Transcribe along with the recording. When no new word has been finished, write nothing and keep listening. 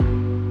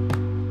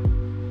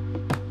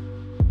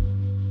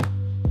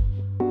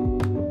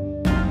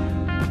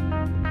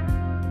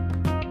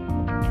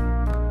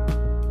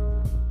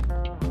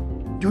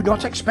do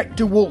not expect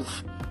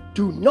DeWolf.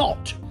 Do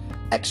not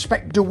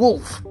expect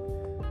DeWolf.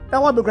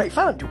 Now, I'm a great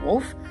fan of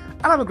DeWolf,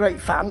 and I'm a great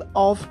fan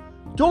of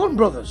Dawn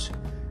Brothers.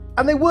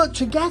 And they work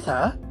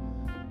together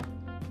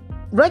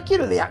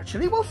regularly,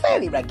 actually. Well,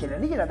 fairly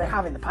regularly. You know, they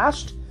have in the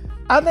past.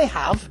 And they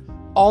have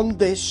on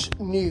this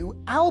new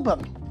album,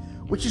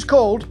 which is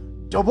called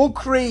Double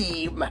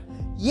Cream.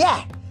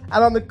 Yeah.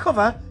 And on the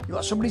cover, you've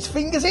got somebody's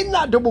fingers in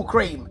that double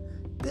cream.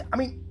 I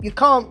mean, you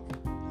can't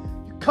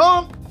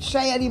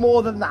say any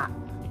more than that.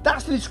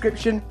 That's the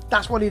description.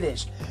 That's what it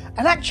is.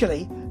 And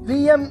actually,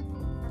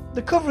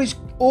 the cover is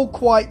all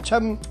quite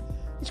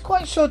it's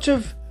quite sort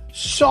of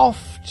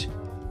soft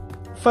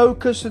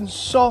focus and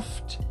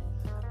soft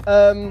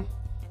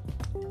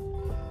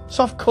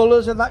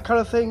colours and that kind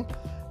of thing.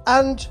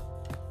 And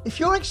if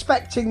you're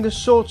expecting the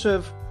sort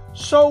of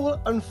soul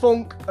and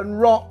funk and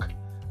rock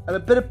and a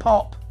bit of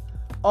pop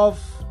of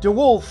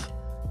DeWolf,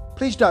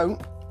 please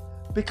don't,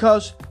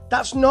 because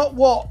that's not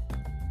what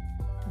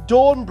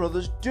Dawn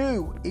Brothers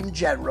do in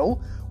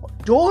general. What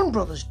Dawn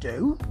Brothers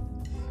do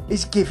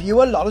is give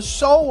you a lot of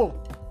soul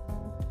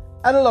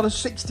and a lot of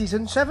 60s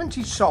and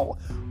 70s soul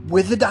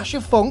with a dash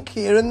of funk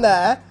here and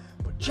there,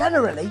 but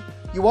generally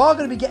you are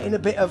going to be getting a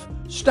bit of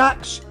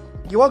Stax,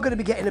 you are going to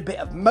be getting a bit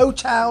of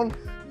Motown,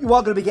 you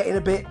are going to be getting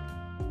a bit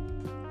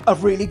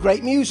of really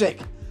great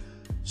music.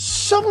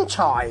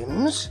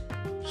 Sometimes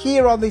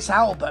here on this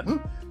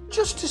album,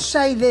 just to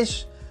say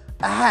this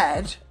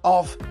ahead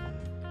of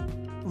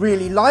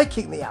really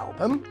liking the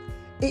album,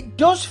 it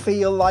does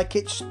feel like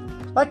it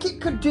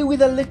could do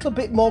with a little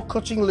bit more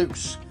cutting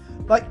loose.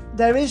 Like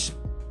there is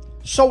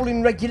soul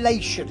in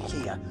regulation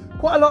here.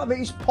 Quite a lot of it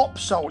is pop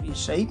soul, you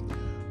see,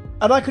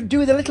 and I could do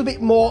with a little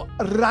bit more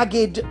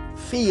ragged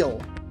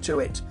feel to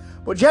it.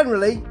 But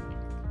generally,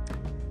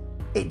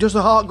 it does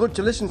the heart good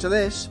to listen to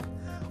this.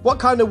 What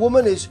Kind of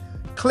Woman is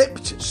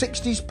clipped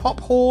 60s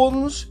pop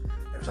horns.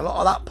 There's a lot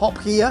of that pop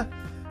here,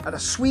 and a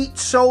sweet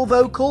soul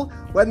vocal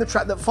when the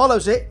track that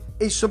follows it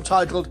is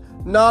subtitled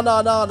Na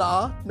Na Na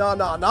Na Na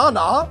Na Na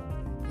Na.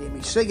 Hear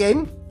me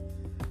singing.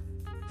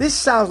 This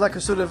sounds like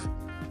a sort of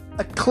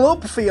a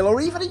club feel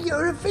or even a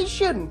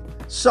Eurovision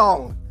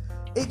song.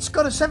 It's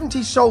got a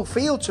 70s soul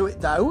feel to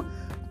it though.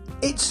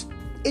 It's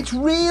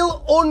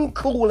real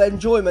uncool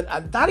enjoyment,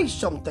 and that is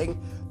something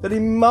that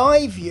in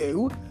my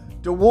view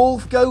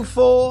DeWolf go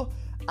for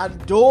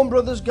and Dawn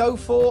Brothers go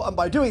for, and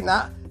by doing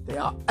that they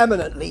are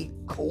eminently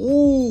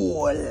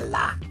cool.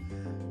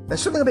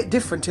 There's something a bit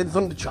different in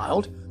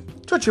Thunderchild.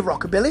 Touch of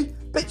rockabilly,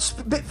 bit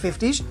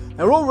 50s.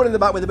 They're all running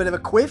about with a bit of a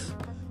quiff.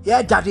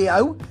 Yeah,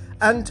 daddy-o.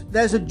 And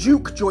there's a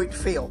juke joint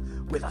feel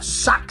with a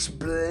sax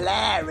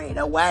blaring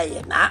away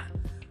in that.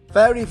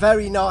 Very,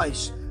 very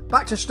nice.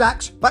 Back to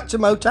Stax, back to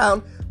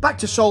Motown, back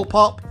to soul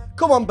pop.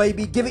 Come on,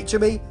 baby, give it to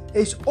me.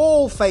 It's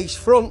all face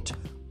front.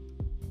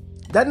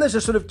 Then there's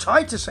a sort of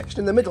tighter section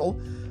in the middle,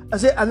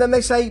 and then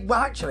they say, well,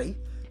 actually,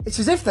 it's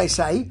as if they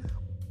say,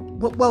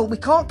 well, we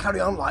can't carry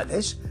on like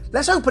this.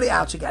 Let's open it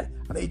out again.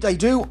 And they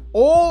do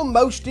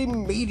almost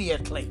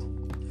immediately.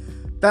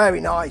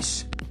 Very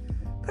nice.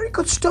 Very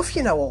good stuff,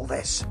 you know, all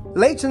this.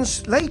 Later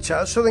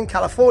Southern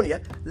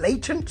California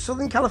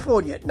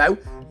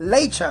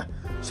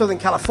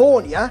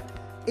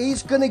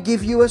is going to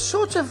give you a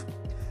sort of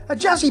a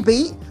jazzy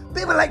beat,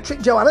 bit of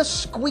Electric Joanna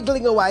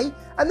squiggling away,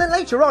 and then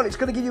later on it's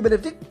going to give you a bit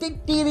of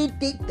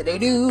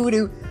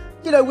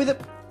you know, with a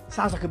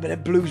sounds like a bit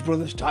of Blues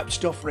Brothers type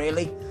stuff,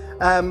 really.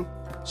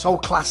 Soul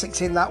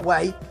classics in that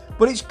way,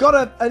 but it's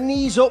got an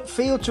ease up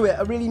feel to it,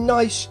 a really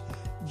nice,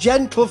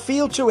 gentle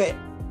feel to it.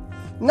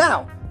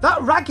 Now, that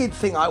ragged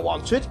thing I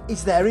wanted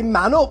is there in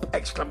Man Up! !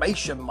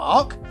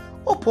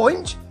 Or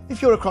point,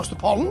 if you're across the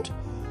pond.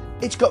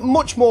 It's got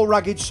much more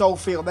ragged soul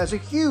feel. There's a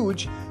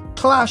huge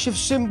clash of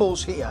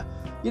cymbals here.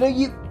 You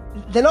know,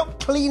 they're not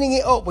cleaning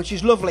it up, which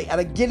is lovely, and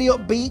a giddy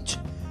up beat.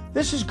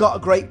 This has got a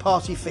great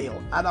party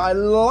feel, and I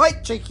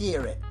like to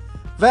hear it.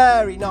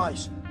 Very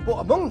nice. But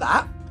among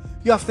that,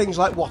 you have things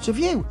like What Have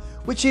You,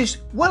 which is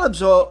well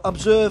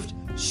observed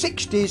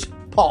 60s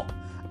pop.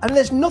 And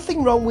there's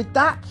nothing wrong with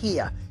that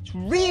here. It's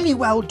really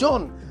well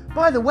done.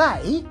 By the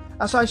way,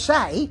 as I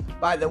say,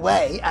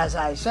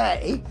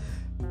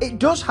 it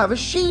does have a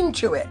sheen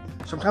to it.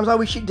 Sometimes I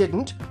wish it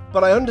didn't,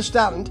 but I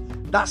understand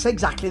that's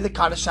exactly the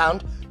kind of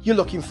sound you're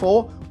looking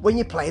for when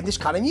you're playing this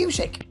kind of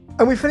music.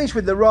 And we finish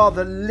with the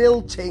rather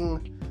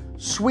lilting,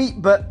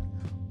 sweet but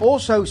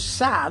also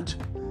sad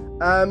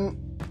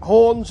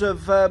horns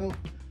of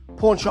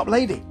Pawn Shop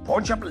Lady,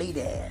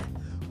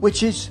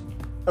 which is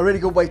a really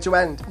good way to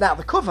end. Now,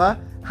 the cover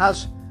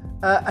has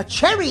a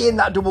cherry in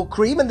that double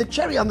cream, and the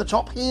cherry on the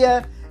top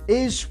here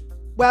is,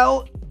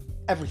 well,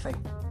 everything.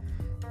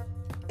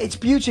 It's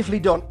beautifully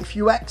done. If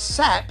you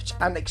accept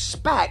and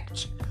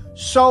expect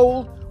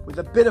soul with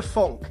a bit of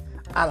funk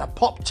and a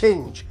pop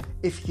tinge,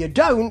 if you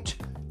don't,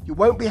 you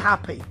won't be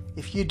happy.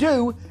 If you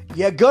do,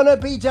 you're gonna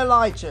be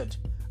delighted.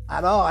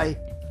 And I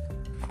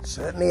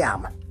certainly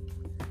am.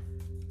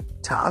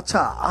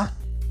 Ta-ta.